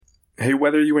Hey,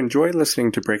 whether you enjoy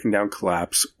listening to Breaking Down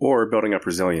Collapse or Building Up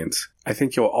Resilience, I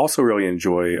think you'll also really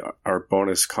enjoy our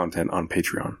bonus content on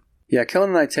Patreon. Yeah, Kellen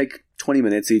and I take 20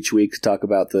 minutes each week to talk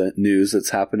about the news that's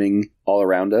happening all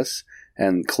around us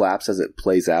and Collapse as it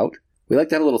plays out. We like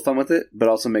to have a little fun with it, but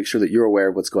also make sure that you're aware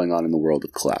of what's going on in the world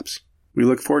of Collapse. We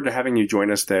look forward to having you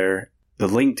join us there. The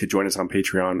link to join us on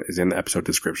Patreon is in the episode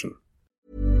description.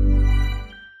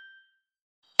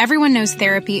 Everyone knows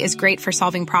therapy is great for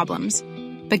solving problems,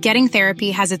 but getting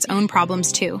therapy has its own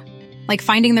problems too, like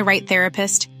finding the right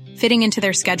therapist, fitting into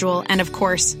their schedule, and of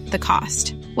course, the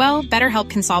cost. Well, BetterHelp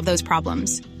can solve those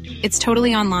problems. It's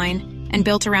totally online and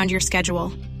built around your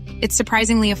schedule. It's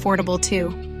surprisingly affordable too.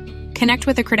 Connect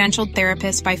with a credentialed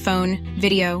therapist by phone,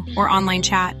 video, or online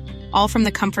chat, all from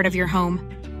the comfort of your home.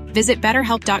 Visit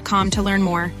BetterHelp.com to learn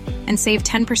more and save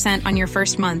 10% on your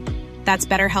first month. That's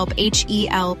BetterHelp,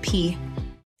 H-E-L-P.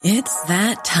 It's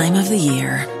that time of the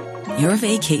year. Your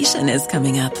vacation is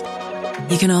coming up.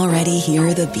 You can already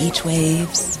hear the beach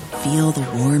waves, feel the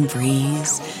warm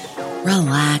breeze,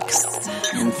 relax,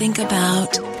 and think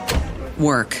about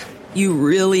work. You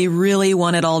really, really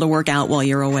want it all to work out while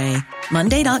you're away.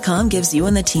 Monday.com gives you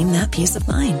and the team that peace of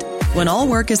mind. When all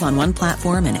work is on one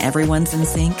platform and everyone's in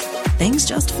sync, things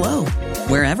just flow.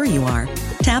 Wherever you are,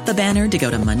 tap the banner to go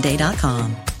to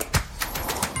Monday.com.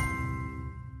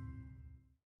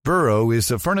 Burrow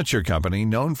is a furniture company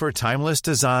known for timeless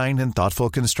design and thoughtful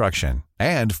construction,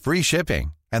 and free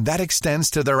shipping, and that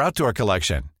extends to their outdoor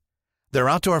collection. Their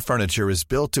outdoor furniture is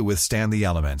built to withstand the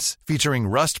elements, featuring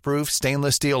rust-proof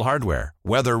stainless steel hardware,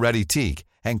 weather-ready teak,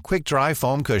 and quick-dry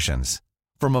foam cushions.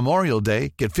 For Memorial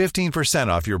Day, get 15%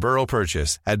 off your Burrow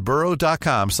purchase at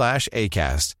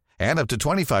burrow.com/ACAST and up to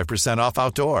 25% off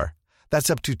outdoor.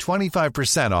 That's up to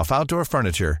 25% off outdoor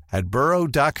furniture at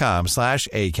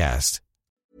burrow.com/ACAST.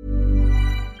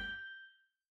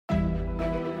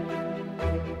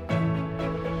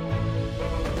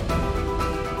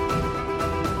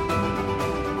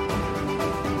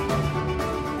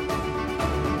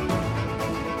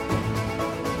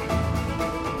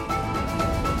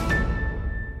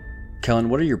 Kellen,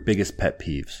 what are your biggest pet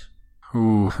peeves?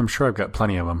 Ooh, I'm sure I've got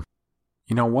plenty of them.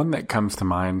 You know, one that comes to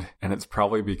mind, and it's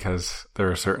probably because there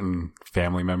are certain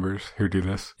family members who do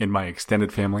this in my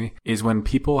extended family, is when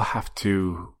people have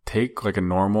to take like a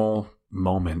normal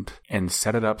moment and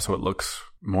set it up so it looks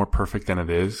more perfect than it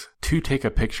is to take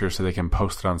a picture so they can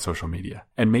post it on social media.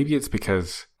 And maybe it's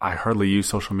because I hardly use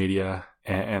social media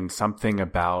and something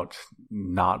about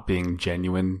not being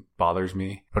genuine bothers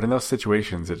me. But in those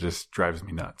situations, it just drives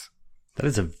me nuts. That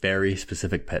is a very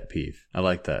specific pet peeve. I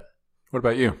like that. What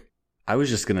about you? I was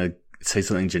just going to say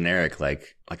something generic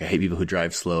like I hate people who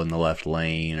drive slow in the left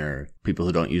lane or people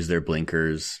who don't use their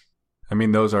blinkers. I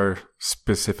mean, those are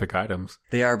specific items.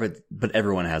 They are, but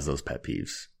everyone has those pet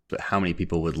peeves. But how many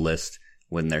people would list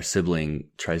when their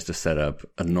sibling tries to set up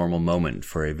a normal moment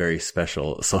for a very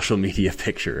special social media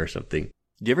picture or something?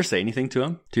 Do you ever say anything to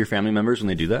them, to your family members when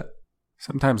they do that?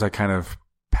 Sometimes I kind of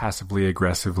passively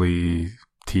aggressively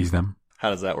tease them. How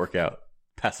does that work out?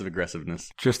 Passive aggressiveness.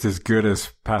 Just as good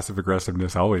as passive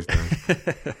aggressiveness always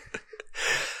does.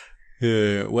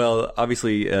 Yeah, well,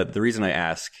 obviously, the reason I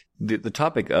ask, the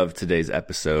topic of today's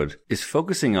episode is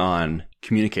focusing on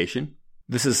communication.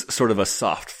 This is sort of a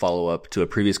soft follow-up to a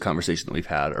previous conversation that we've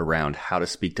had around how to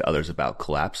speak to others about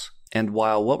collapse. And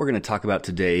while what we're going to talk about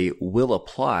today will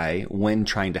apply when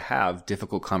trying to have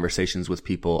difficult conversations with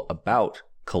people about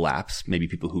collapse, maybe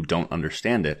people who don't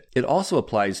understand it, it also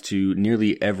applies to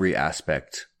nearly every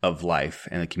aspect of life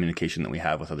and the communication that we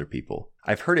have with other people.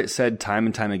 I've heard it said time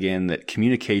and time again that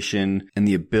communication and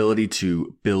the ability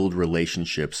to build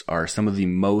relationships are some of the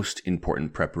most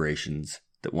important preparations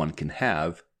that one can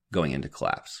have going into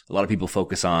collapse. A lot of people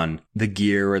focus on the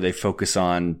gear or they focus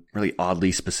on really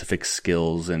oddly specific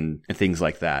skills and things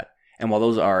like that. And while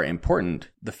those are important,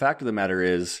 the fact of the matter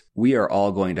is we are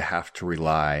all going to have to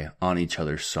rely on each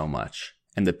other so much.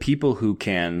 And the people who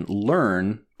can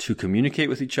learn to communicate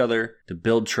with each other, to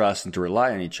build trust and to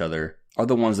rely on each other are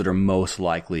the ones that are most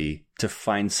likely to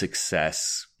find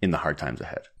success in the hard times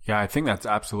ahead. Yeah, I think that's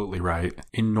absolutely right.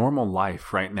 In normal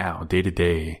life right now, day to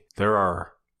day, there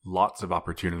are lots of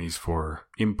opportunities for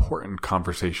important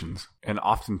conversations and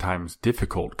oftentimes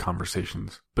difficult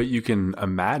conversations. But you can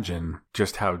imagine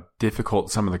just how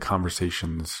difficult some of the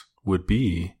conversations would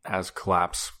be as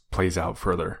collapse plays out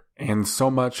further. And so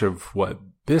much of what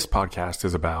this podcast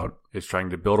is about is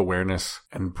trying to build awareness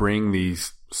and bring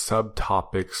these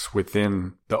subtopics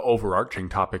within the overarching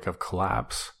topic of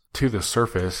collapse to the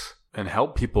surface and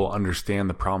help people understand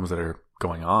the problems that are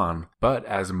going on. But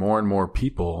as more and more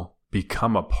people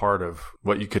become a part of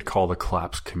what you could call the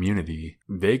collapse community,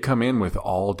 they come in with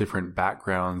all different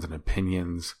backgrounds and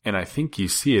opinions. And I think you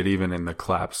see it even in the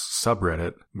collapse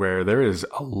subreddit, where there is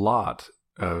a lot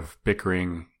of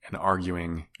bickering and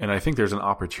arguing. And I think there's an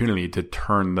opportunity to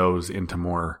turn those into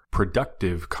more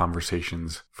productive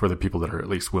conversations for the people that are at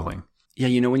least willing. Yeah,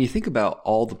 when you think about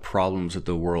all the problems that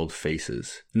the world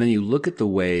faces, and then you look at the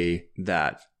way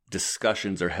that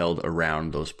discussions are held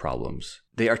around those problems,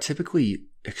 they are typically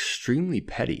extremely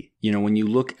petty. When you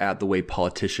look at the way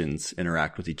politicians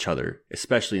interact with each other,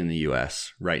 especially in the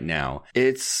US right now,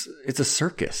 it's a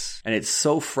circus. And it's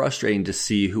so frustrating to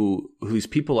see whose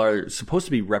people are supposed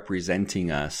to be representing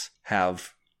us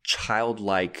have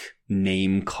childlike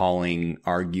name-calling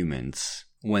arguments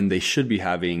when they should be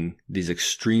having these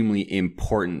extremely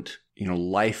important,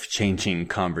 life-changing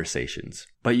conversations.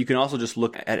 But you can also just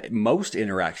look at most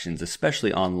interactions,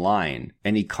 especially online.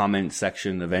 Any comment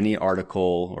section of any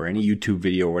article or any YouTube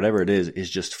video or whatever it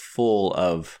is just full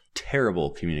of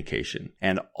terrible communication.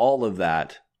 And all of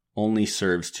that only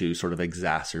serves to sort of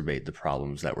exacerbate the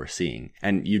problems that we're seeing.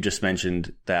 And you just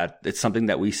mentioned that it's something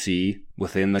that we see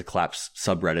within the collapse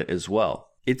subreddit as well.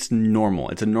 It's normal.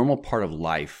 It's a normal part of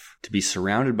life to be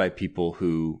surrounded by people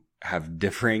who have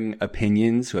differing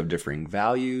opinions, who have differing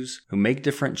values, who make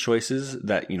different choices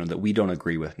that, that we don't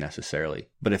agree with necessarily.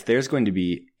 But if there's going to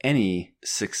be any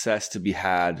success to be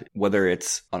had, whether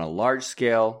it's on a large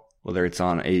scale, whether it's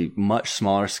on a much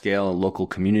smaller scale in local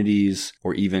communities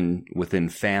or even within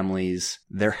families,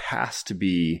 there has to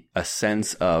be a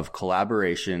sense of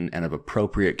collaboration and of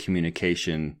appropriate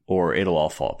communication, or it'll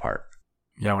all fall apart.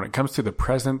 Yeah, when it comes to the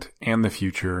present and the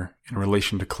future in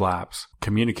relation to collapse,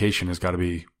 communication has got to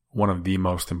be one of the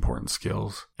most important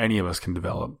skills any of us can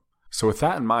develop. So with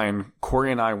that in mind, Corey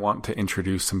and I want to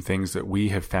introduce some things that we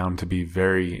have found to be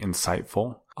very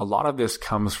insightful. A lot of this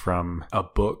comes from a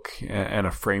book and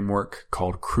a framework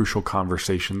called Crucial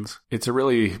Conversations. It's a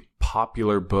really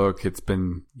popular book. It's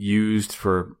been used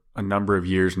for a number of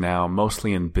years now,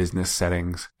 mostly in business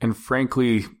settings. And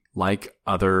frankly, like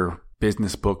other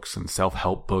business books and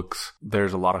self-help books,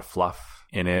 there's a lot of fluff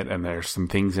in it, and there's some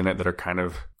things in it that are kind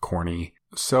of corny.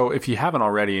 So if you haven't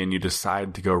already and you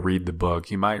decide to go read the book,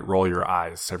 you might roll your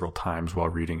eyes several times while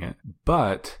reading it.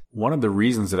 But one of the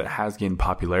reasons that it has gained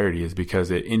popularity is because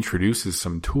it introduces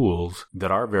some tools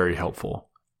that are very helpful.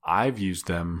 I've used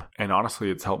them, and honestly,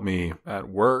 it's helped me at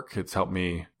work. It's helped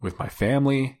me with my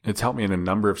family. It's helped me in a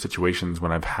number of situations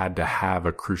when I've had to have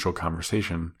a crucial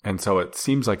conversation. And so it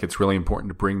seems like it's really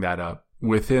important to bring that up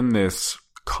within this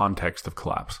context of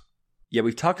collapse. Yeah,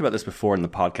 we've talked about this before in the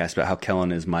podcast about how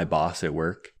Kellen is my boss at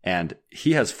work, and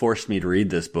he has forced me to read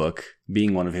this book,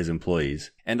 being one of his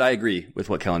employees. And I agree with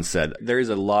what Kellen said. There is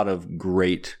a lot of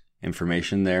great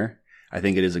information there. I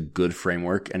think it is a good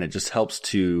framework, and it just helps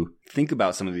to think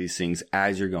about some of these things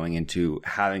as you're going into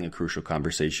having a crucial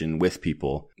conversation with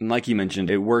people. And like you mentioned,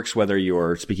 it works whether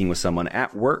you're speaking with someone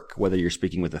at work, whether you're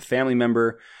speaking with a family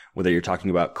member, whether you're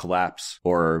talking about collapse,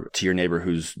 or to your neighbor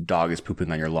whose dog is pooping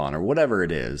on your lawn, or whatever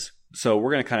it is. So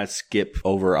we're going to kind of skip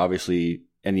over, obviously,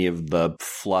 any of the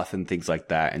fluff and things like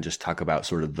that and just talk about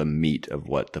sort of the meat of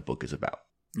what the book is about.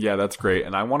 Yeah, that's great.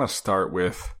 And I want to start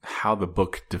with how the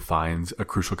book defines a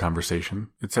crucial conversation.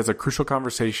 It says a crucial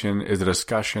conversation is a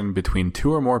discussion between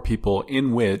two or more people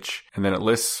in which, and then it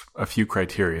lists a few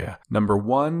criteria. Number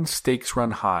 1, stakes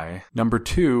run high. Number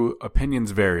 2,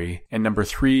 opinions vary. And number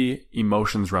 3,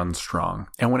 emotions run strong.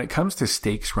 And when it comes to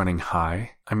stakes running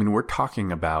high, we're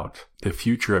talking about the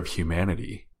future of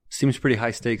humanity. Seems pretty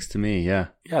high stakes to me, yeah.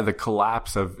 Yeah, the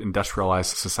collapse of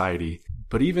industrialized society.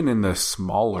 But even in the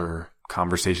smaller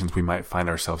conversations we might find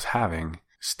ourselves having,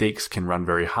 stakes can run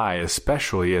very high,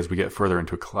 especially as we get further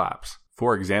into a collapse.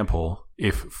 For example,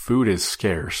 if food is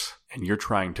scarce and you're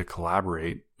trying to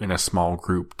collaborate in a small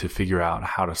group to figure out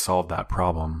how to solve that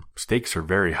problem, stakes are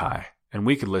very high. And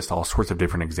we could list all sorts of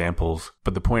different examples,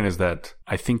 but the point is that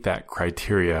I think that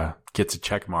criteria gets a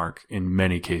check mark in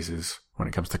many cases when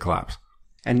it comes to collapse.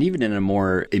 And even in a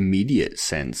more immediate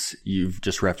sense, you've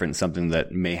just referenced something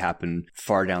that may happen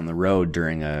far down the road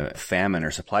during a famine or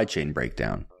supply chain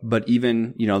breakdown. But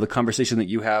even, the conversation that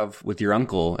you have with your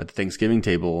uncle at the Thanksgiving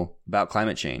table about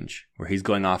climate change, where he's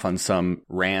going off on some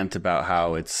rant about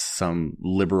how it's some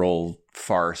liberal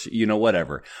farce,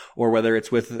 whatever. Or whether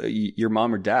it's with your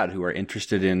mom or dad who are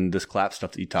interested in this collapse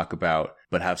stuff that you talk about,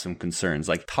 but have some concerns.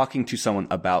 Like talking to someone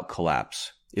about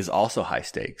collapse is also high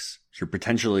stakes. You're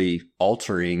potentially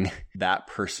altering that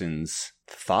person's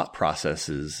thought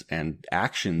processes and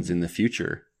actions in the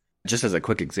future. Just as a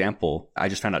quick example, I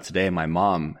just found out today my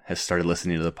mom has started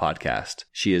listening to the podcast.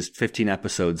 She is 15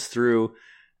 episodes through.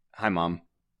 Hi, Mom.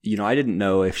 I didn't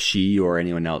know if she or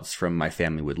anyone else from my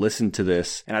family would listen to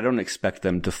this, and I don't expect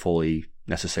them to fully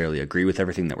necessarily agree with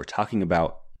everything that we're talking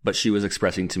about, but she was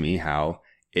expressing to me how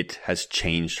it has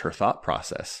changed her thought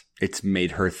process. It's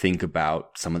made her think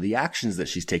about some of the actions that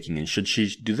she's taking, and should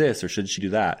she do this or should she do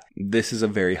that? This is a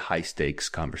very high stakes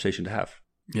conversation to have.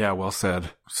 Yeah, well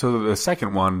said. So the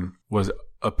second one was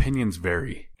opinions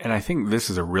vary. And I think this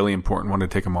is a really important one to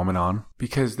take a moment on,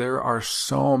 because there are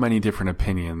so many different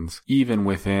opinions, even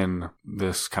within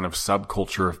this kind of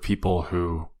subculture of people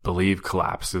who believe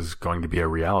collapse is going to be a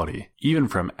reality, even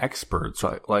from experts.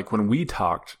 Like when we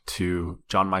talked to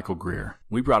John Michael Greer,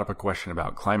 we brought up a question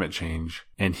about climate change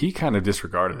and he kind of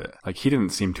disregarded it. Like he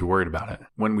didn't seem too worried about it.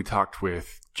 When we talked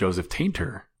with Joseph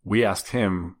Tainter, we asked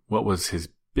him what was his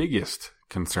biggest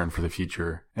concern for the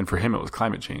future, and for him it was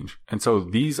climate change. And so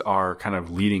these are kind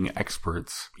of leading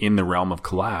experts in the realm of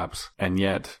collapse, and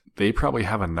yet they probably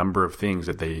have a number of things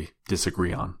that they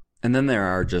disagree on. And then there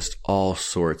are just all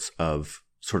sorts of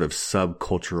sort of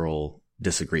subcultural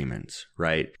disagreements,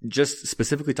 right? Just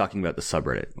specifically talking about the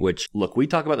subreddit, which, look, we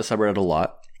talk about the subreddit a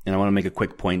lot. And I want to make a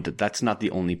quick point that that's not the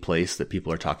only place that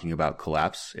people are talking about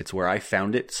collapse. It's where I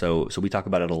found it. So we talk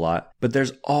about it a lot. But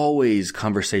there's always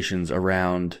conversations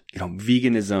around,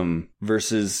 veganism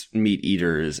versus meat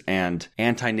eaters and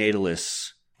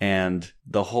antinatalists and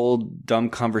the whole dumb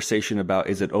conversation about,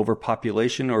 is it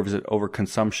overpopulation or is it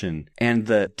overconsumption? And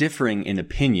the differing in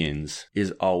opinions is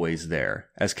always there.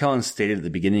 As Kellen stated at the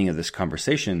beginning of this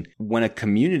conversation, when a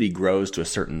community grows to a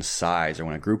certain size, or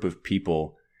when a group of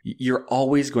people, you're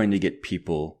always going to get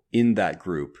people in that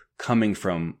group coming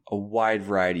from a wide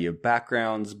variety of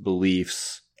backgrounds,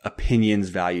 beliefs, opinions,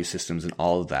 value systems, and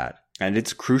all of that. And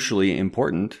it's crucially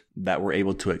important that we're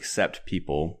able to accept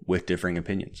people with differing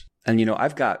opinions. And,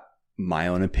 I've got my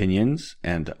own opinions,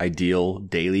 and I deal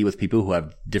daily with people who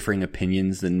have differing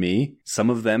opinions than me,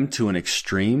 some of them to an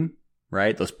extreme.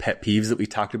 Right? Those pet peeves that we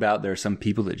talked about. There are some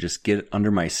people that just get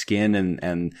under my skin,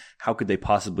 and how could they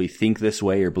possibly think this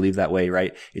way or believe that way,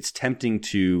 right? It's tempting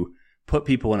to put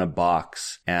people in a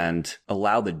box and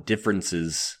allow the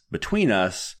differences between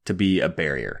us to be a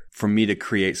barrier for me to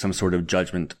create some sort of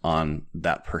judgment on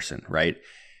that person, right?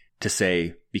 To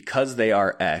say, because they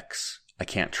are X, I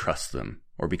can't trust them.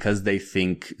 Or because they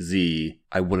think Z,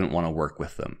 I wouldn't want to work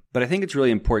with them. But I think it's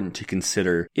really important to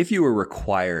consider, if you were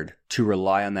required to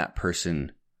rely on that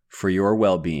person for your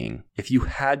well-being, if you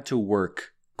had to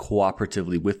work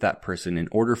cooperatively with that person in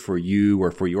order for you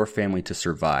or for your family to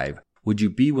survive, would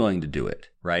you be willing to do it,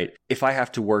 right? If I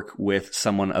have to work with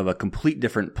someone of a complete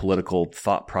different political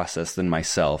thought process than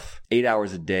myself, 8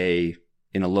 hours a day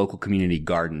in a local community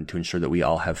garden to ensure that we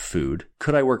all have food,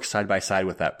 could I work side by side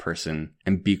with that person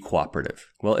and be cooperative?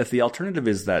 Well, if the alternative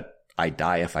is that I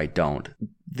die if I don't,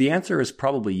 the answer is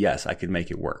probably yes, I could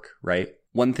make it work, right?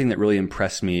 One thing that really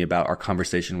impressed me about our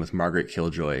conversation with Margaret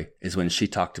Killjoy is when she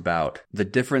talked about the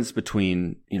difference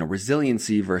between,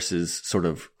 resiliency versus sort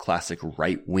of classic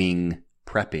right-wing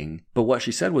prepping. But what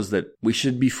she said was that we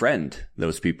should befriend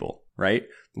those people, right?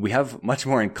 We have much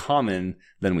more in common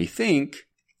than we think,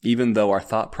 even though our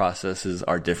thought processes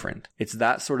are different. It's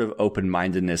that sort of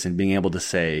open-mindedness and being able to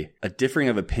say a differing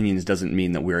of opinions doesn't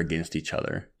mean that we're against each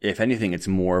other. If anything, it's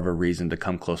more of a reason to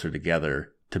come closer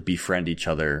together, to befriend each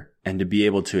other, and to be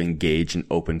able to engage in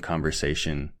open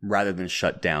conversation rather than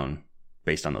shut down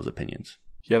based on those opinions.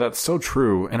 Yeah, that's so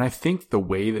true. And I think the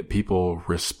way that people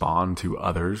respond to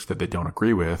others that they don't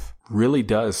agree with really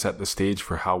does set the stage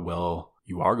for how well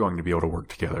you are going to be able to work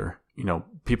together.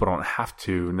 People don't have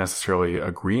to necessarily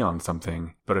agree on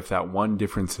something, but if that one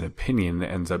difference in opinion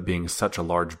ends up being such a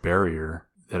large barrier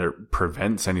that it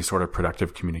prevents any sort of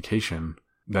productive communication,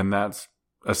 then that's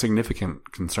a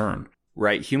significant concern.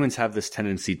 Right. Humans have this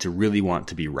tendency to really want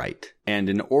to be right. And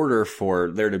in order for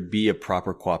there to be a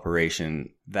proper cooperation,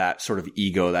 that sort of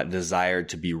ego, that desire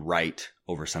to be right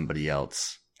over somebody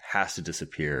else has to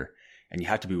disappear. And you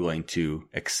have to be willing to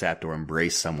accept or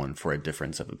embrace someone for a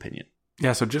difference of opinion.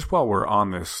 Yeah, so just while we're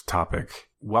on this topic,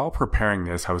 while preparing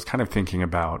this, I was kind of thinking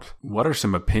about what are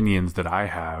some opinions that I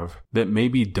have that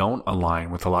maybe don't align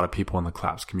with a lot of people in the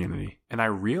collapse community. And I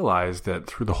realized that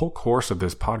through the whole course of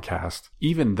this podcast,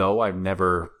 even though I've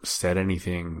never said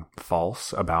anything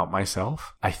false about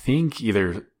myself, I think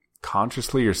either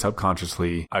consciously or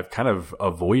subconsciously, I've kind of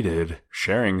avoided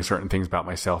sharing certain things about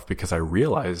myself because I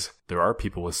realize there are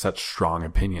people with such strong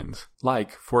opinions.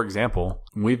 Like, for example,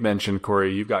 we've mentioned,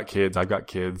 Corey, you've got kids, I've got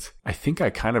kids. I think I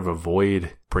kind of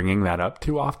avoid bringing that up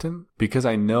too often because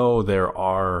I know there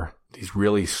are these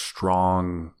really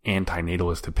strong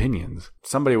antinatalist opinions.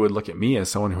 Somebody would look at me as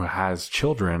someone who has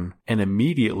children and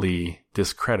immediately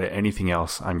discredit anything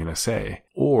else I'm going to say.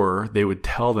 Or they would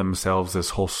tell themselves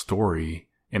this whole story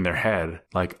in their head,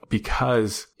 like,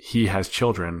 because he has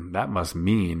children, that must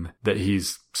mean that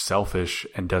he's selfish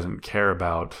and doesn't care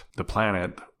about the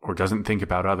planet or doesn't think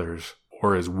about others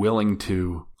or is willing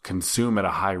to consume at a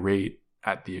high rate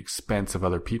at the expense of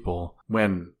other people,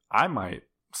 when I might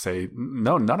say,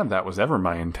 no, none of that was ever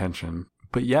my intention.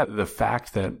 But yet the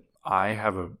fact that I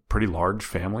have a pretty large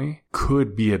family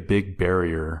could be a big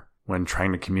barrier when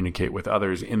trying to communicate with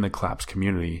others in the CLAPS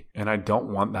community. And I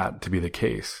don't want that to be the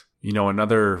case. You know,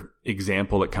 another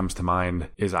example that comes to mind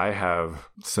is I have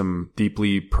some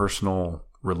deeply personal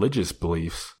religious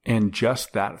beliefs, and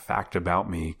just that fact about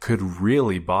me could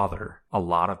really bother a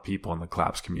lot of people in the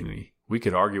CLAPS community. We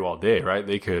could argue all day, right?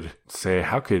 They could say,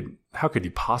 how could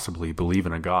you possibly believe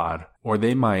in a God? Or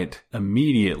they might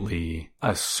immediately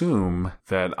assume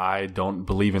that I don't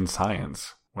believe in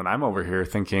science, when I'm over here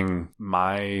thinking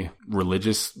my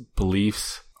religious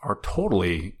beliefs are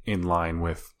totally in line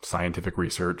with scientific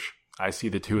research. I see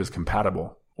the two as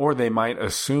compatible. Or they might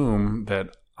assume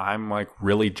that I'm like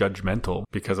really judgmental,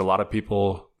 because a lot of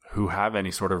people who have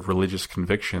any sort of religious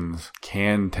convictions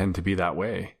can tend to be that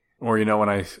way. Or, you know, when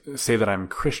I say that I'm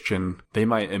Christian, they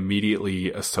might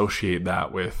immediately associate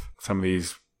that with some of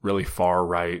these really far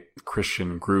right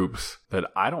Christian groups that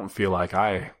I don't feel like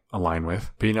I align with.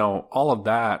 But, you know, all of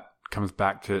that comes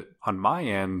back to, on my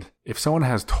end, if someone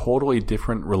has totally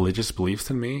different religious beliefs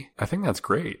than me, I think that's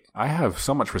great. I have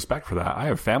so much respect for that. I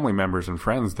have family members and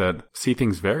friends that see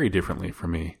things very differently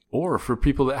from me. Or for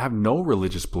people that have no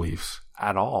religious beliefs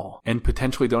at all and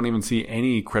potentially don't even see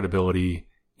any credibility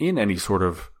in any sort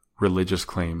of religious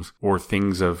claims or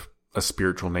things of a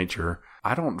spiritual nature.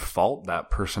 I don't fault that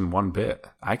person one bit.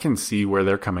 I can see where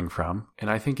they're coming from. And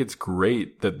I think it's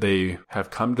great that they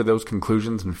have come to those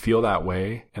conclusions and feel that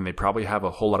way. And they probably have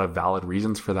a whole lot of valid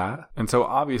reasons for that. And so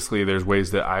obviously there's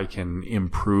ways that I can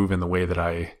improve in the way that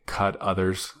I cut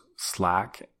others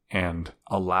slack and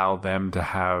allow them to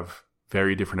have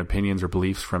very different opinions or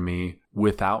beliefs from me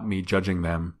without me judging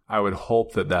them. I would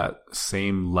hope that that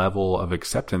same level of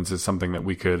acceptance is something that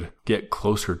we could get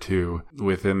closer to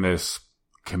within this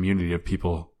community of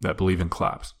people that believe in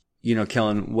CLAPS. You know,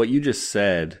 Kellen, what you just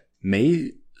said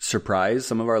may surprise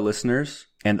some of our listeners,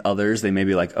 and others, they may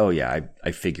be like, oh yeah,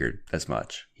 I figured as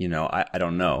much. You know, I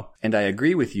don't know. And I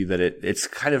agree with you that it's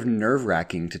kind of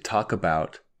nerve-wracking to talk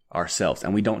about ourselves.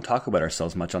 And we don't talk about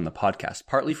ourselves much on the podcast,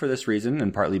 partly for this reason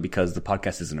and partly because the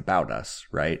podcast isn't about us,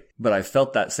 right? But I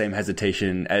felt that same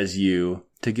hesitation as you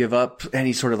to give up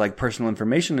any sort of like personal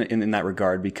information in that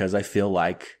regard, because I feel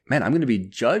like, man, I'm going to be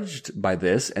judged by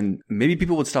this and maybe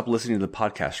people would stop listening to the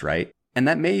podcast, right? And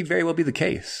that may very well be the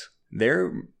case.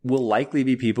 There will likely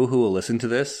be people who will listen to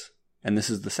this, and this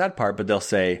is the sad part, but they'll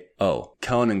say, oh,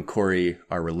 Kellen and Corey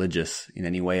are religious in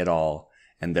any way at all,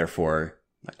 and therefore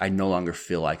I no longer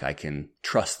feel like I can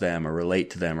trust them or relate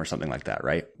to them or something like that,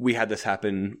 right? We had this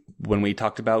happen when we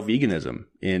talked about veganism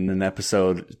in an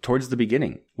episode towards the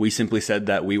beginning. We simply said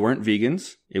that we weren't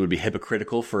vegans. It would be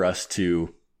hypocritical for us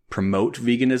to promote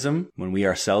veganism when we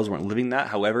ourselves weren't living that.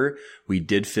 However, we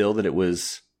did feel that it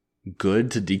was good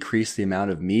to decrease the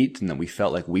amount of meat and that we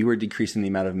felt like we were decreasing the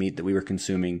amount of meat that we were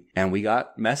consuming. And we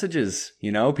got messages,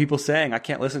 you know, people saying, I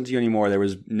can't listen to you anymore. There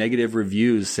was negative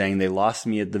reviews saying they lost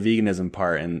me at the veganism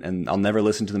part and I'll never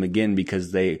listen to them again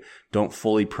because they don't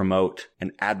fully promote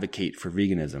and advocate for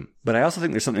veganism. But I also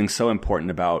think there's something so important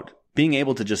about being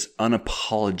able to just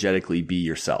unapologetically be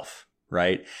yourself,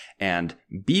 right? And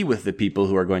be with the people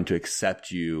who are going to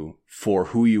accept you for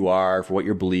who you are, for what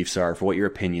your beliefs are, for what your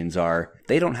opinions are.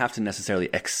 They don't have to necessarily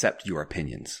accept your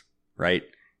opinions, right?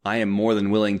 I am more than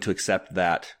willing to accept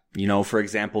that. You know, for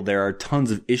example, there are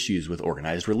tons of issues with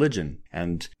organized religion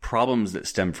and problems that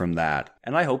stem from that.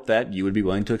 And I hope that you would be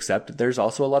willing to accept that there's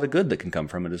also a lot of good that can come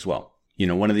from it as well. You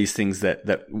know, one of these things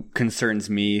that concerns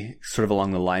me sort of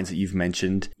along the lines that you've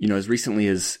mentioned, you know, as recently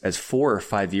as 4 or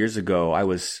 5 years ago, I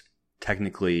was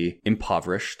technically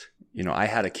impoverished. You know, I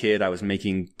had a kid, I was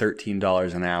making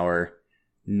 $13 an hour,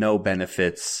 no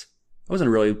benefits. I was in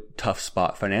a really tough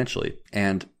spot financially.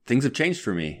 And things have changed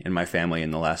for me and my family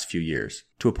in the last few years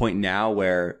to a point now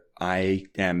where I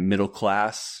am middle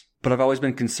class. But I've always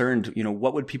been concerned, you know,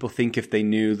 what would people think if they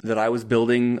knew that I was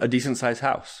building a decent sized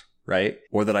house? right?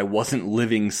 Or that I wasn't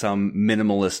living some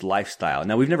minimalist lifestyle.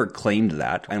 Now, we've never claimed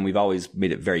that, and we've always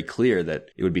made it very clear that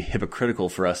it would be hypocritical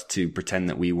for us to pretend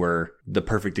that we were the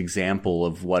perfect example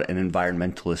of what an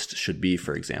environmentalist should be,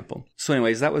 for example. So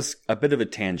anyways, that was a bit of a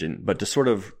tangent, but to sort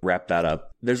of wrap that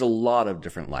up, there's a lot of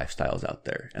different lifestyles out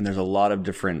there, and there's a lot of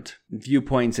different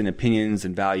viewpoints and opinions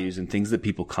and values and things that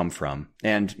people come from.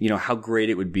 And, how great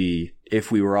it would be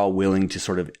if we were all willing to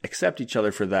sort of accept each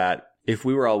other for that, if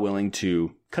we were all willing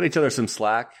to cut each other some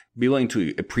slack, be willing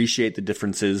to appreciate the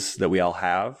differences that we all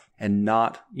have, and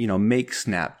not, make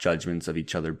snap judgments of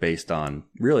each other based on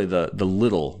really the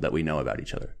little that we know about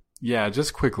each other. Yeah,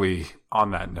 just quickly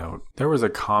on that note, there was a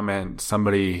comment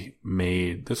somebody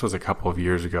made, this was a couple of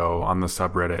years ago on the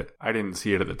subreddit. I didn't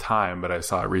see it at the time, but I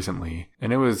saw it recently.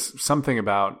 And it was something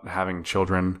about having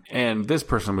children. And this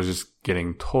person was just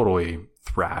getting totally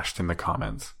thrashed in the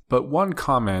comments. But one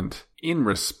comment in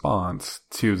response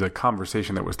to the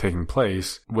conversation that was taking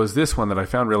place was this one that I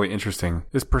found really interesting.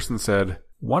 This person said,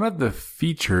 "One of the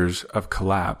features of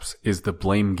collapse is the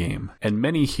blame game, and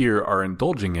many here are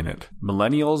indulging in it.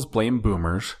 Millennials blame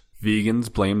boomers,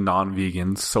 vegans blame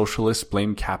non-vegans, socialists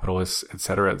blame capitalists,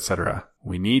 etc., etc.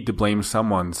 We need to blame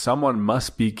someone. Someone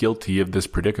must be guilty of this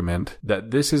predicament, that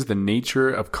this is the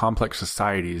nature of complex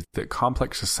societies, that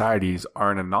complex societies are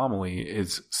an anomaly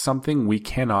is something we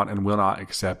cannot and will not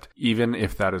accept, even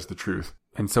if that is the truth."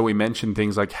 And so we mentioned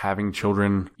things like having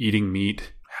children, eating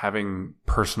meat, having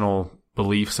personal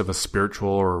beliefs of a spiritual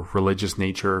or religious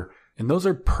nature. And those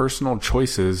are personal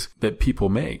choices that people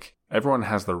make. Everyone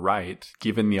has the right,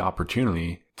 given the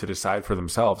opportunity, to decide for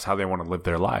themselves how they want to live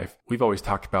their life. We've always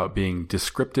talked about being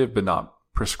descriptive but not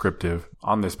prescriptive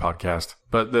on this podcast.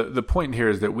 But the point here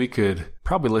is that we could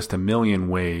probably list a million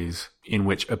ways in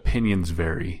which opinions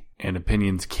vary, and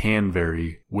opinions can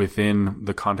vary within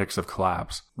the context of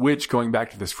collapse, which, going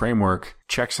back to this framework,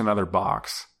 checks another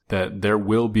box that there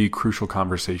will be crucial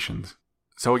conversations.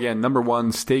 So again, number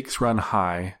 1, stakes run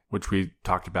high, which we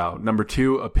talked about. Number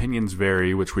 2, opinions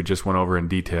vary, which we just went over in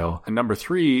detail. And number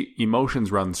 3,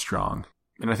 emotions run strong.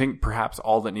 And I think perhaps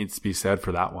all that needs to be said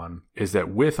for that one is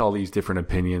that with all these different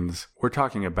opinions, we're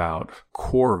talking about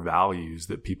core values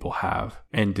that people have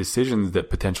and decisions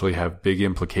that potentially have big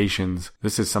implications.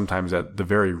 This is sometimes at the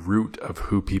very root of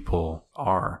who people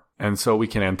are. And so we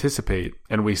can anticipate,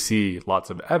 and we see lots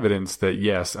of evidence that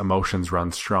yes, emotions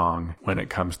run strong when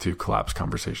it comes to collapse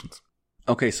conversations.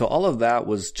 Okay, so all of that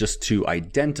was just to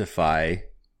identify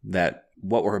that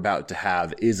what we're about to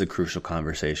have is a crucial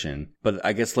conversation. But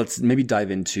I guess let's maybe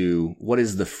dive into what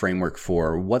is the framework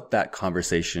for what that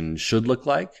conversation should look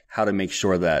like, how to make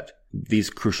sure that these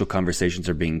crucial conversations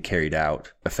are being carried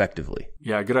out effectively.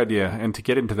 Yeah, good idea. And to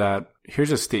get into that,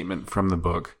 here's a statement from the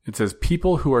book. It says,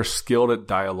 "People who are skilled at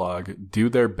dialogue do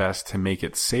their best to make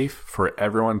it safe for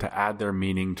everyone to add their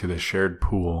meaning to the shared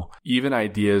pool, even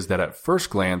ideas that at first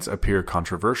glance appear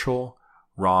controversial,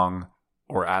 wrong,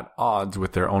 or at odds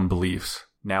with their own beliefs.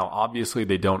 Now, obviously,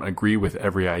 they don't agree with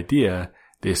every idea.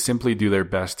 They simply do their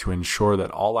best to ensure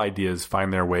that all ideas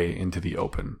find their way into the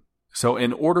open." So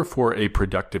in order for a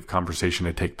productive conversation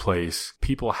to take place,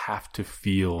 people have to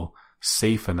feel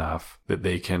safe enough that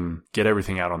they can get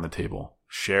everything out on the table,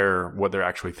 share what they're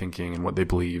actually thinking and what they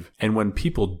believe. And when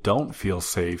people don't feel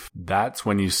safe, that's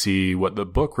when you see what the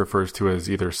book refers to as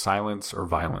either silence or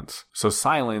violence. So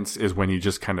silence is when you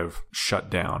just kind of shut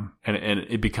down, and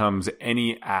it becomes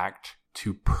any act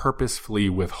to purposefully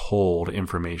withhold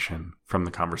information from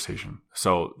the conversation.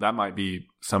 So that might be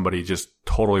somebody just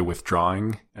totally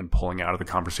withdrawing and pulling out of the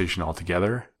conversation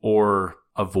altogether, or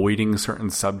avoiding certain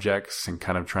subjects and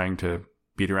kind of trying to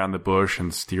beat around the bush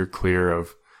and steer clear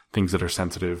of things that are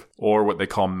sensitive, or what they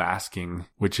call masking,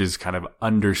 which is kind of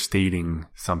understating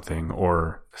something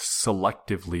or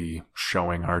selectively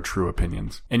showing our true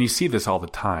opinions. And you see this all the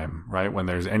time, right? When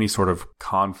there's any sort of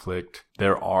conflict,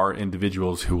 there are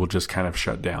individuals who will just kind of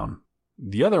shut down.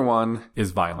 The other one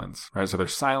is violence, right? So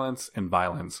there's silence and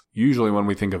violence. Usually when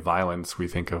we think of violence, we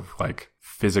think of like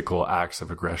physical acts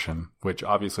of aggression, which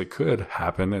obviously could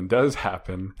happen and does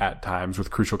happen at times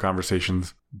with crucial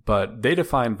conversations. But they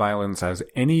define violence as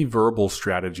any verbal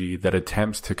strategy that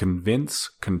attempts to convince,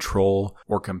 control,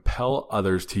 or compel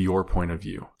others to your point of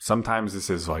view. Sometimes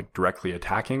this is like directly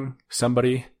attacking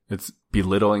somebody. It's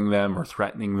belittling them or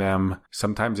threatening them.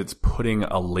 Sometimes it's putting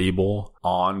a label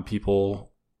on people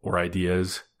or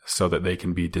ideas so that they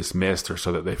can be dismissed or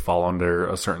so that they fall under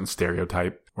a certain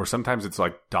stereotype. Or sometimes it's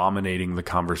like dominating the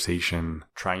conversation,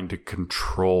 trying to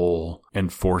control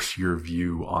and force your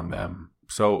view on them.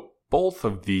 So both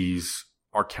of these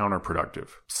are counterproductive.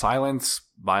 Silence,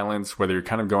 violence, whether you're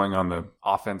kind of going on the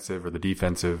offensive or the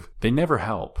defensive, they never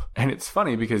help. And it's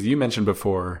funny because you mentioned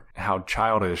before how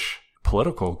childish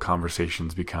political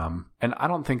conversations become. And I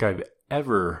don't think I've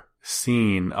ever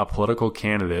seen a political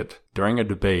candidate during a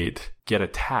debate get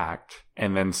attacked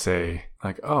and then say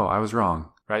like, oh, I was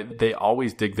wrong, right? They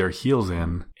always dig their heels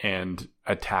in and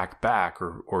attack back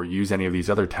or use any of these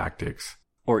other tactics.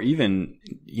 Or even,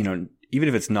 even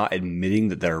if it's not admitting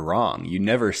that they're wrong, you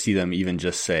never see them even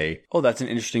just say, oh, that's an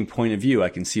interesting point of view. I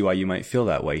can see why you might feel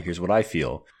that way. Here's what I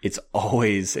feel. It's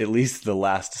always, at least the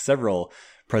last several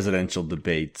presidential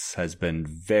debates, has been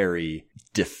very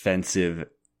defensive,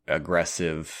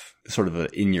 aggressive, sort of an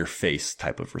in-your-face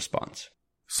type of response.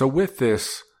 So with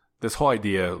this whole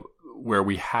idea where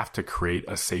we have to create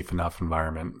a safe enough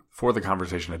environment for the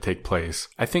conversation to take place,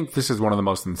 I think this is one of the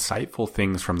most insightful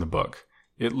things from the book.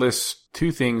 It lists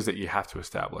two things that you have to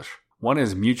establish. One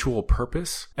is mutual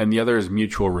purpose, and the other is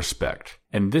mutual respect.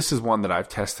 And this is one that I've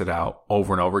tested out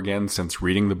over and over again since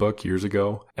reading the book years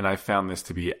ago, and I found this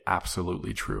to be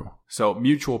absolutely true. So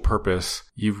mutual purpose,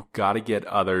 you've got to get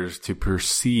others to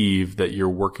perceive that you're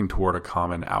working toward a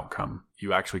common outcome.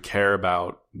 You actually care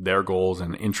about their goals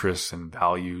and interests and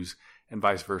values, and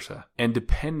vice versa. And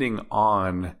depending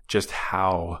on just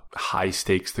how high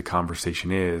stakes the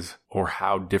conversation is, or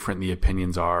how different the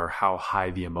opinions are, how high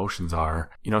the emotions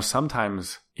are,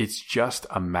 sometimes it's just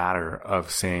a matter of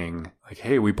saying like,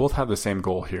 hey, we both have the same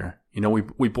goal here.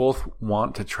 We both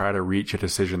want to try to reach a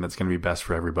decision that's going to be best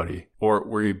for everybody, or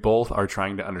we both are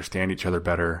trying to understand each other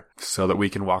better so that we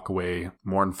can walk away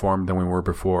more informed than we were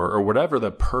before, or whatever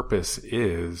the purpose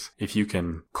is. If you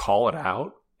can call it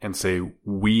out and say,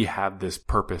 we have this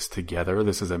purpose together,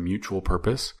 this is a mutual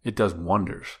purpose, it does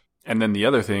wonders. And then the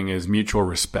other thing is mutual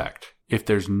respect. If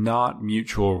there's not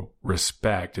mutual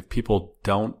respect, if people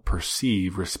don't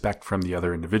perceive respect from the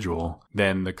other individual,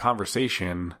 then the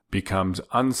conversation becomes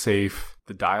unsafe,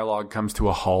 the dialogue comes to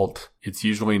a halt. It's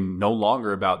usually no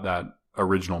longer about that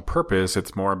original purpose.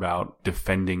 It's more about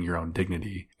defending your own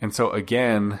dignity. And so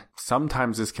again,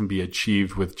 sometimes this can be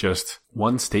achieved with just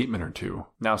one statement or two.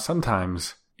 Now,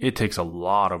 sometimes it takes a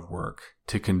lot of work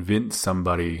to convince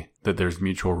somebody that there's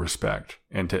mutual respect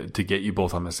and to get you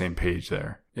both on the same page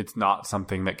there. It's not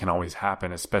something that can always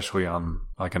happen, especially on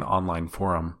like an online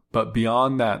forum. But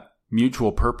beyond that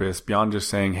mutual purpose, beyond just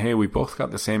saying, hey, we both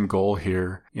got the same goal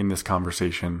here in this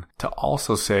conversation, to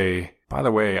also say, by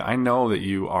the way, I know that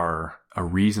you are a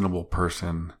reasonable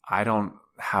person. I don't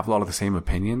have a lot of the same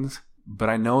opinions, but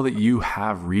I know that you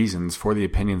have reasons for the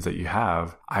opinions that you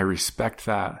have. I respect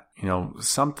that.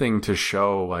 Something to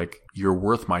show like you're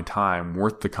worth my time,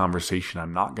 worth the conversation.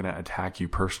 I'm not going to attack you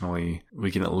personally. We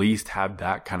can at least have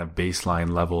that kind of baseline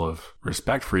level of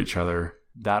respect for each other.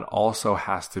 That also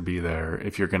has to be there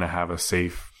if you're going to have a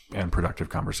safe and productive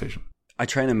conversation. I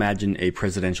try and imagine a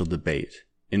presidential debate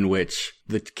in which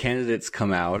the candidates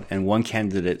come out and one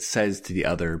candidate says to the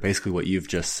other basically what you've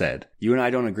just said. You and I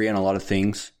don't agree on a lot of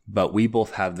things, but we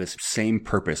both have this same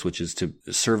purpose, which is to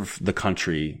serve the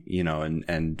country,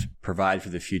 and provide for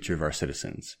the future of our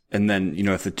citizens. And then,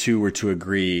 if the two were to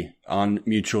agree on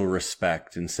mutual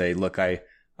respect and say, look, I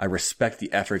respect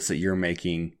the efforts that you're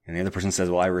making. And the other person says,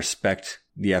 well, I respect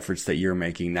the efforts that you're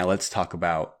making. Now let's talk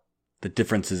about the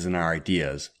differences in our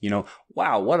ideas.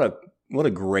 Wow, what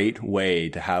a great way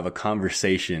to have a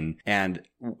conversation, and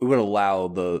it would allow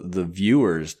the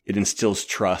viewers, it instills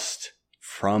trust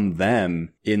from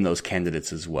them in those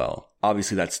candidates as well.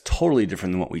 Obviously, that's totally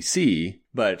different than what we see,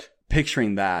 but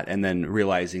picturing that and then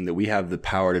realizing that we have the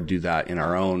power to do that in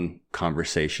our own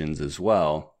conversations as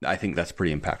well, I think that's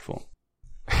pretty impactful.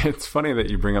 It's funny that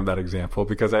you bring up that example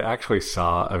because I actually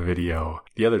saw a video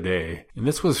the other day, and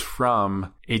this was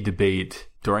from a debate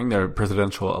during the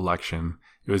presidential election.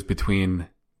 It was between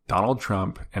Donald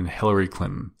Trump and Hillary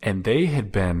Clinton, and they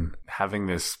had been having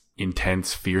this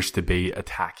intense, fierce debate,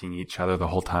 attacking each other the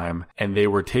whole time. And they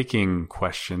were taking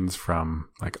questions from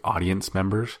like audience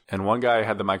members. And one guy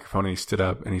had the microphone and he stood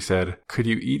up and he said, could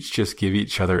you each just give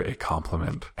each other a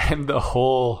compliment? And the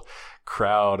whole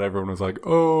crowd, everyone was like,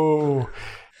 oh.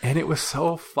 And it was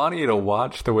so funny to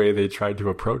watch the way they tried to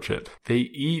approach it. They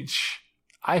each,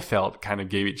 I felt, kind of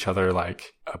gave each other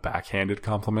like a backhanded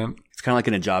compliment. It's kind of like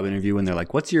in a job interview when they're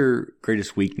like, what's your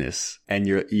greatest weakness? And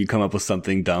you come up with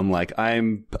something dumb like,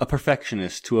 I'm a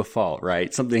perfectionist to a fault,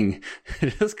 right? Something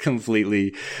just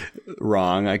completely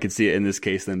wrong. I could see it in this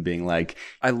case them being like,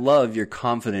 I love your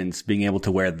confidence being able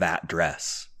to wear that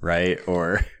dress, right?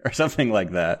 Or something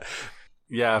like that.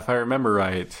 Yeah, if I remember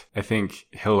right, I think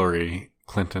Hillary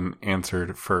Clinton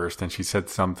answered first, and she said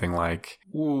something like,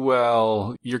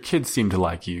 well, your kids seem to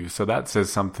like you, so that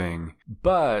says something,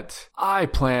 but I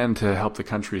plan to help the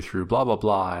country through blah, blah,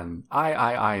 blah, and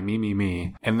I,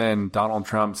 me. And then Donald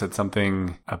Trump said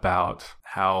something about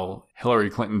how Hillary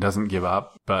Clinton doesn't give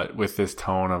up, but with this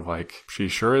tone of like, she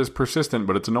sure is persistent,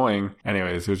 but it's annoying.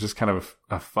 Anyways, it was just kind of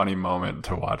a funny moment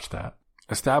to watch that.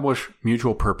 Establish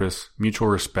mutual purpose, mutual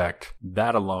respect.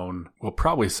 That alone will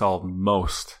probably solve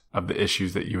most of the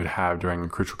issues that you would have during a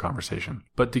crucial conversation.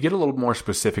 But to get a little more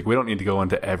specific, we don't need to go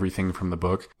into everything from the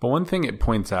book. But one thing it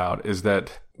points out is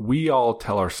that we all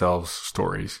tell ourselves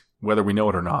stories, whether we know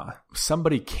it or not.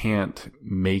 Somebody can't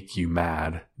make you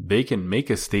mad. They can make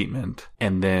a statement,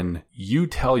 and then you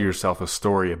tell yourself a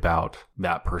story about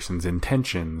that person's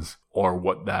intentions or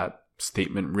what that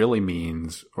statement really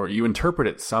means, or you interpret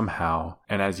it somehow,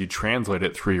 and as you translate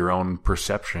it through your own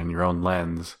perception, your own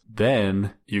lens,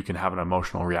 then you can have an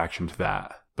emotional reaction to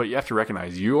that. But you have to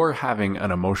recognize you're having an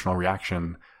emotional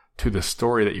reaction to the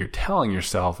story that you're telling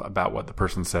yourself about what the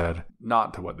person said,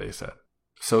 not to what they said.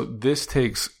 So this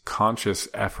takes conscious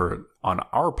effort on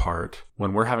our part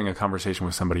when we're having a conversation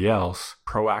with somebody else,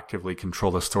 proactively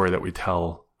control the story that we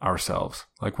tell ourselves.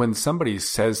 Like when somebody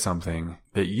says something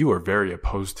that you are very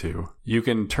opposed to, you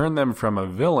can turn them from a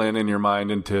villain in your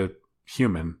mind into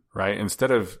human, right?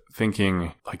 Instead of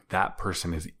thinking like that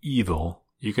person is evil,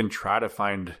 you can try to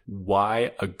find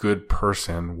why a good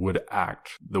person would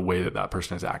act the way that that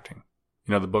person is acting.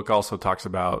 You know, the book also talks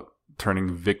about turning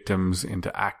victims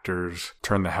into actors,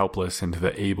 turn the helpless into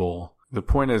the able. The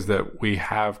point is that we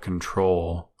have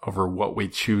control over what we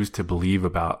choose to believe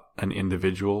about an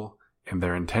individual and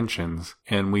their intentions,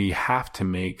 and we have to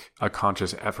make a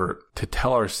conscious effort to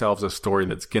tell ourselves a story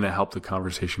that's going to help the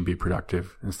conversation be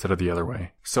productive instead of the other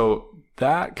way. So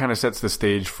that kind of sets the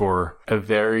stage for a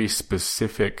very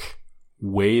specific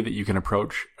way that you can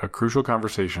approach a crucial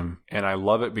conversation. And I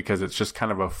love it because it's just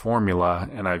kind of a formula,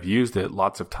 and I've used it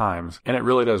lots of times, and it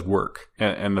really does work.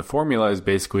 And the formula is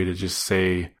basically to just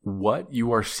say what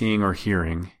you are seeing or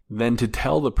hearing, then to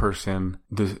tell the person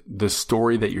the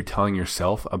story that you're telling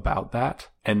yourself about that,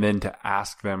 and then to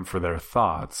ask them for their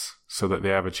thoughts so that they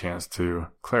have a chance to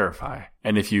clarify.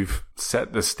 And if you've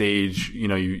set the stage, you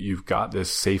know, you've got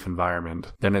this safe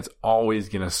environment, then it's always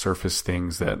going to surface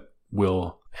things that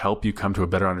will help you come to a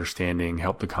better understanding,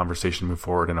 help the conversation move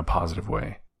forward in a positive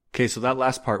way. Okay, so that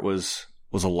last part was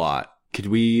a lot. Could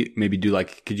we maybe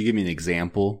could you give me an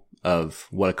example of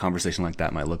what a conversation like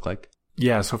that might look like?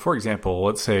 Yeah, so for example,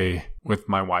 let's say with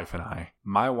my wife and I,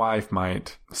 my wife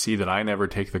might see that I never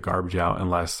take the garbage out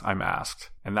unless I'm asked,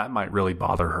 and that might really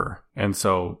bother her. And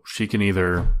so she can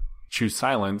either choose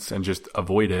silence and just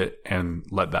avoid it and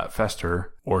let that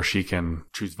fester, or she can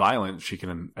choose violence. She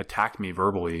can attack me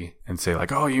verbally and say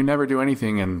like, oh, you never do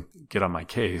anything, and get on my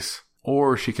case.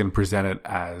 Or she can present it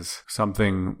as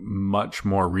something much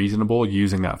more reasonable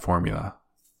using that formula.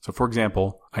 So for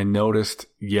example, I noticed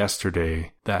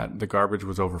yesterday that the garbage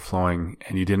was overflowing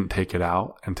and you didn't take it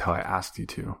out until I asked you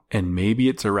to. And maybe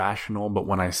it's irrational, but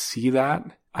when I see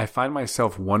that, I find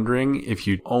myself wondering if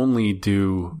you only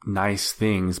do nice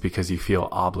things because you feel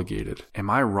obligated. Am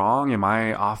I wrong? Am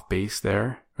I off base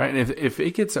there? Right? And if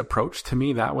it gets approached to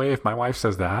me that way, if my wife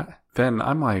says that, then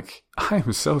I'm like,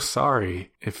 I'm so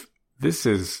sorry if this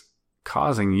is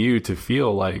causing you to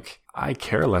feel like I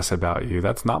care less about you.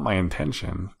 That's not my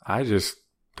intention. I just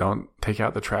don't take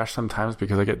out the trash sometimes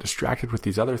because I get distracted with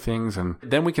these other things. And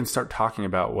then we can start talking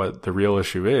about what the real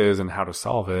issue is and how to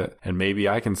solve it. And maybe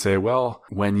I can say, well,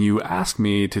 when you ask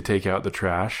me to take out the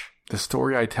trash, the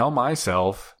story I tell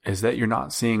myself is that you're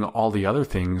not seeing all the other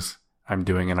things I'm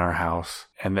doing in our house,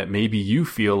 and that maybe you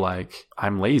feel like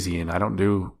I'm lazy and I don't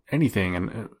do anything.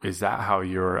 And is that how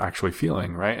you're actually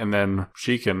feeling? Right. And then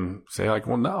she can say like,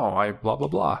 well, no, I blah, blah,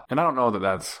 blah. And I don't know that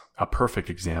that's a perfect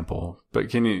example, but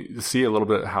can you see a little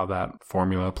bit how that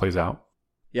formula plays out?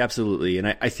 Yeah, absolutely.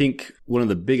 And I think one of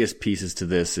the biggest pieces to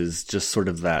this is just sort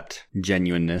of that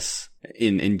genuineness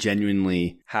in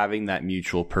genuinely having that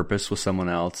mutual purpose with someone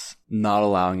else, not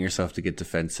allowing yourself to get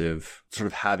defensive, sort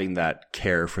of having that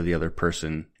care for the other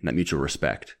person and that mutual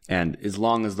respect. And as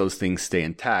long as those things stay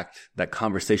intact, that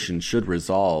conversation should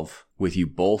resolve with you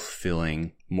both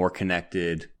feeling more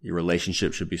connected. Your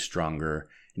relationship should be stronger.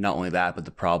 And not only that, but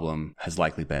the problem has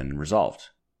likely been resolved.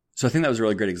 So I think that was a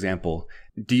really great example.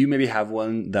 Do you maybe have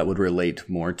one that would relate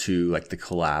more to like the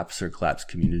collapse or collapse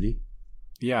community?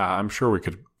 Yeah, I'm sure we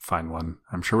could find one.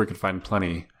 I'm sure we could find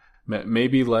plenty.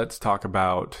 Maybe let's talk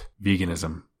about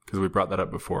veganism, because we brought that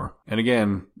up before. And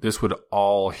again, this would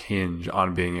all hinge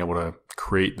on being able to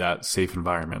create that safe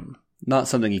environment. Not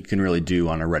something you can really do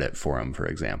on a Reddit forum, for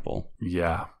example.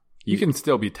 Yeah. You can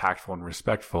still be tactful and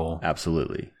respectful.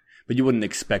 Absolutely. But you wouldn't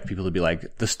expect people to be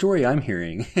like, the story I'm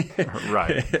hearing.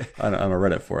 Right. on a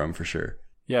Reddit forum for sure.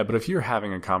 Yeah, but if you're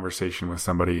having a conversation with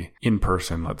somebody in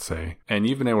person, let's say, and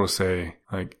you've been able to say,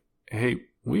 like, hey,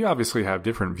 we obviously have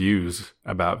different views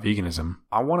about veganism.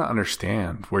 I want to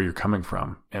understand where you're coming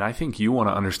from. And I think you want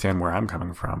to understand where I'm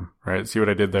coming from, right? See what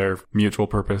I did there? Mutual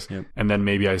purpose. Yep. And then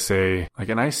maybe I say, like,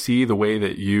 and I see the way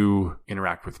that you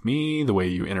interact with me, the way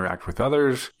you interact with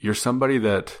others. You're somebody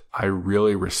that I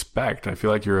really respect. I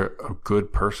feel like you're a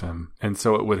good person. And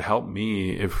so it would help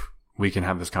me if we can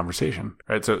have this conversation,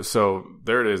 right? So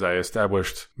there it is. I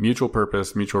established mutual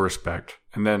purpose, mutual respect.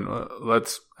 And then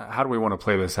how do we want to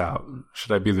play this out?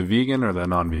 Should I be the vegan or the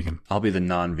non-vegan? I'll be the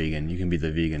non-vegan. You can be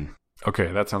the vegan.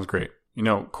 Okay, that sounds great. You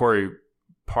know, Corey,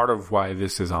 part of why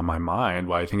this is on my mind,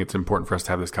 why I think it's important for us to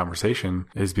have this conversation,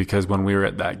 is because when we were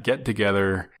at that get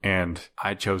together and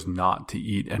I chose not to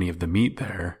eat any of the meat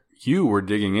there, you were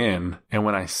digging in. And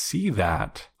when I see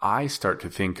that, I start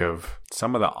to think of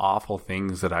some of the awful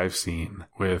things that I've seen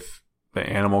with the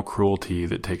animal cruelty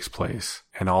that takes place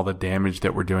and all the damage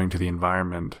that we're doing to the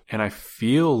environment. And I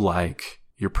feel like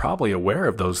you're probably aware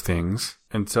of those things.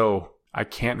 And so I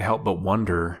can't help but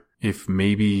wonder if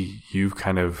maybe you've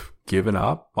kind of given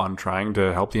up on trying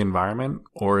to help the environment,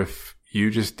 or if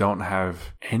you just don't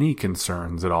have any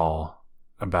concerns at all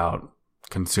about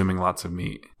consuming lots of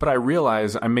meat. But I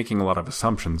realize I'm making a lot of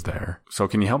assumptions there. So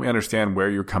can you help me understand where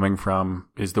you're coming from?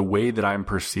 Is the way that I'm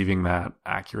perceiving that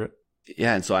accurate?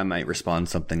 Yeah. And so I might respond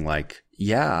something like,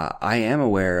 yeah, I am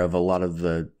aware of a lot of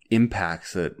the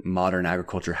impacts that modern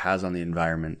agriculture has on the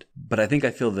environment. But I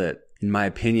feel that, in my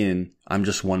opinion, I'm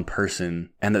just one person,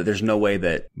 and that there's no way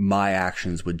that my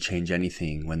actions would change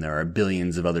anything when there are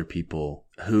billions of other people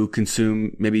who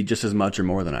consume maybe just as much or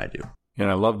more than I do. And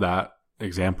I love that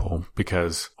example,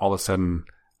 because all of a sudden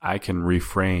I can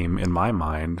reframe in my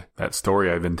mind that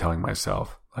story I've been telling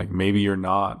myself. Like, maybe you're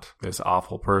not this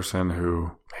awful person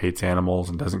who hates animals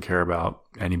and doesn't care about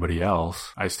anybody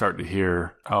else. I start to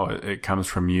hear, oh, it comes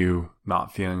from you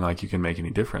not feeling like you can make any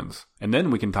difference. And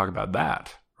then we can talk about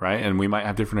that, right? And we might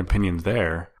have different opinions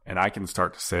there. And I can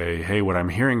start to say, hey, what I'm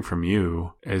hearing from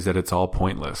you is that it's all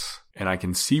pointless. And I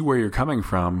can see where you're coming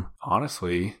from.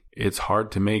 Honestly, it's hard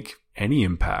to make any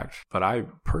impact. But I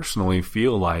personally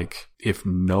feel like if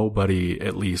nobody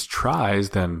at least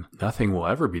tries, then nothing will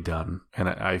ever be done. And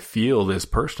I feel this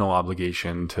personal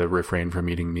obligation to refrain from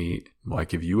eating meat.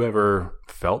 Like, if you ever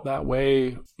felt that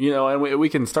way, and we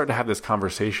can start to have this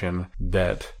conversation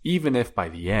that even if by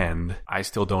the end I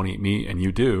still don't eat meat and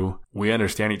you do, we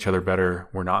understand each other better.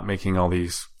 We're not making all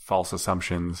these false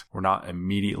assumptions. We're not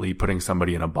immediately putting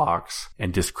somebody in a box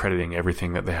and discrediting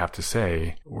everything that they have to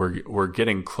say. We're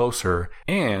getting closer.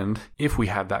 And if we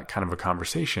have that kind of a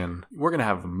conversation, we're going to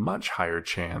have a much higher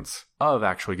chance of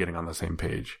actually getting on the same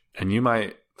page. And you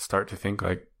might start to think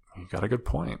like, you got a good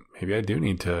point. Maybe I do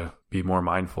need to be more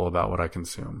mindful about what I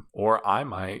consume. Or I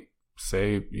might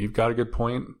say, you've got a good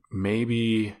point.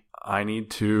 Maybe I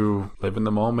need to live in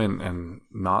the moment and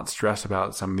not stress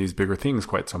about some of these bigger things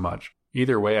quite so much.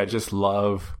 Either way, I just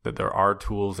love that there are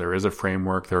tools, there is a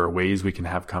framework, there are ways we can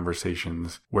have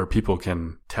conversations where people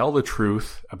can tell the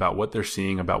truth about what they're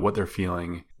seeing, about what they're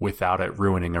feeling, without it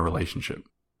ruining a relationship.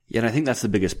 Yeah, and I think that's the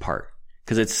biggest part,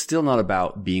 because it's still not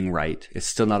about being right. It's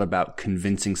still not about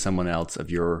convincing someone else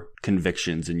of your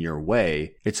convictions in your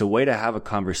way. It's a way to have a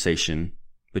conversation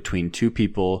between two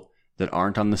people that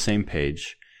aren't on the same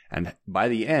page. And by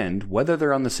the end, whether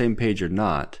they're on the same page or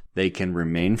not, they can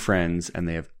remain friends and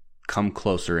they have come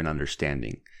closer in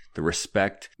understanding. The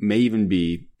respect may even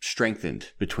be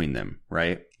strengthened between them,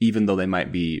 right? Even though they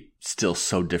might be still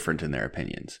so different in their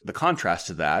opinions. The contrast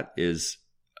to that is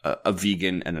a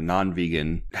vegan and a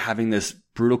non-vegan having this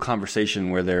brutal conversation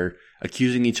where they're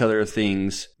accusing each other of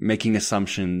things, making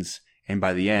assumptions, and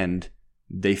by the end,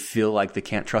 they feel like they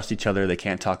can't trust each other. They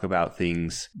can't talk about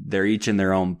things. They're each in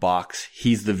their own box.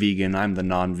 He's the vegan. I'm the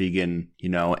non-vegan,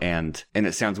 and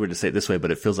it sounds weird to say it this way, but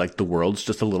it feels like the world's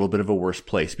just a little bit of a worse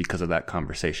place because of that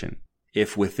conversation.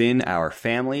 If within our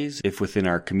families, if within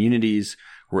our communities,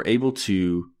 we're able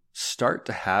to start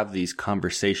to have these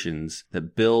conversations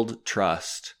that build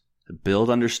trust, that build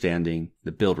understanding,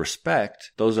 that build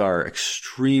respect, those are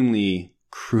extremely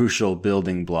crucial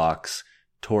building blocks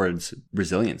towards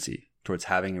resiliency, towards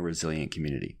having a resilient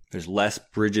community. There's less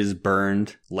bridges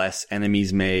burned, less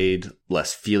enemies made,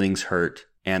 less feelings hurt.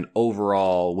 And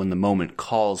overall, when the moment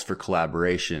calls for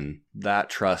collaboration, that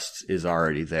trust is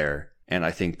already there. And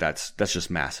I think that's just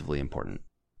massively important.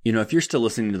 You know, if you're still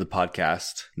listening to the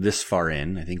podcast this far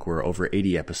in, I think we're over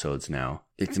 80 episodes now,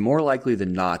 it's more likely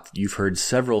than not you've heard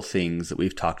several things that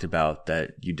we've talked about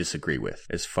that you disagree with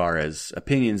as far as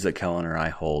opinions that Kellen or I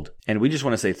hold. And we just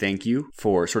want to say thank you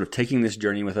for sort of taking this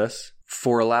journey with us,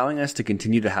 for allowing us to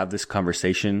continue to have this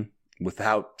conversation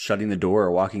without shutting the door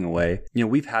or walking away. You know,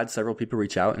 we've had several people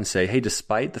reach out and say, hey,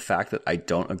 despite the fact that I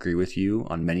don't agree with you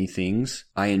on many things,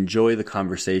 I enjoy the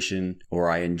conversation, or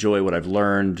I enjoy what I've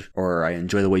learned, or I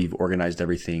enjoy the way you've organized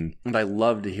everything. And I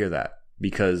love to hear that,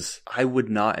 because I would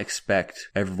not expect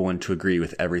everyone to agree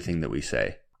with everything that we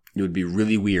say. It would be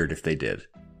really weird if they did.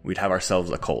 We'd have ourselves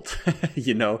a cult.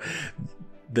 You know,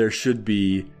 there should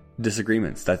be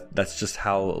disagreements. That's just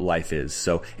how life is.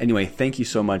 So anyway, thank you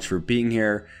so much for being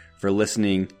here, for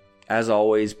listening. As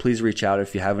always, please reach out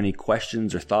if you have any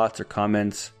questions or thoughts or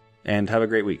comments, and have a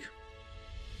great week.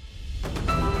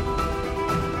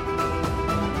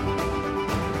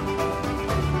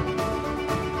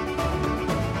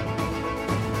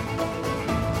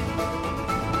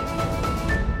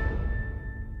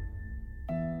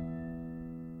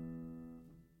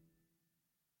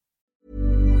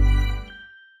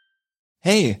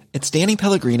 Hey, it's Danny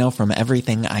Pellegrino from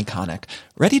Everything Iconic.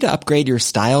 Ready to upgrade your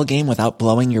style game without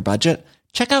blowing your budget?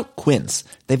 Check out Quince.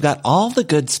 They've got all the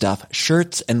good stuff,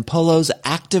 shirts and polos,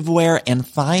 activewear, and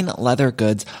fine leather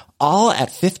goods, all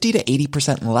at 50 to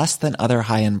 80% less than other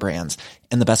high-end brands.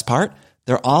 And the best part?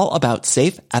 They're all about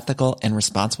safe, ethical, and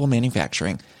responsible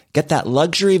manufacturing. Get that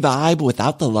luxury vibe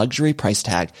without the luxury price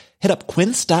tag. Hit up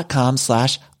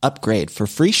quince.com/upgrade for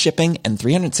free shipping and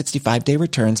 365-day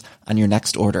returns on your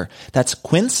next order. That's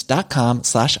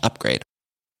quince.com/upgrade.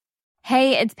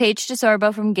 Hey, it's Paige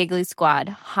DeSorbo from Giggly Squad.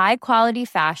 High quality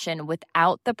fashion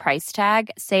without the price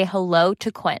tag. Say hello to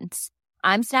Quince.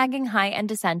 I'm snagging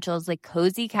high-end essentials like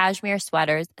cozy cashmere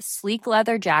sweaters, sleek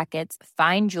leather jackets,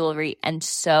 fine jewelry, and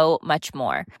so much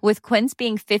more. With Quince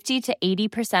being 50 to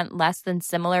 80% less than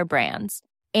similar brands.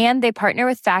 And they partner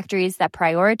with factories that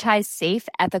prioritize safe,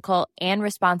 ethical, and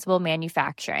responsible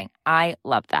manufacturing. I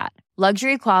love that.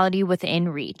 Luxury quality within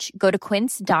reach. Go to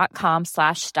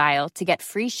quince.com/style to get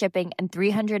free shipping and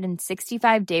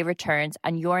 365-day returns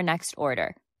on your next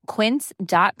order.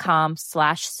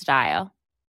 Quince.com/style.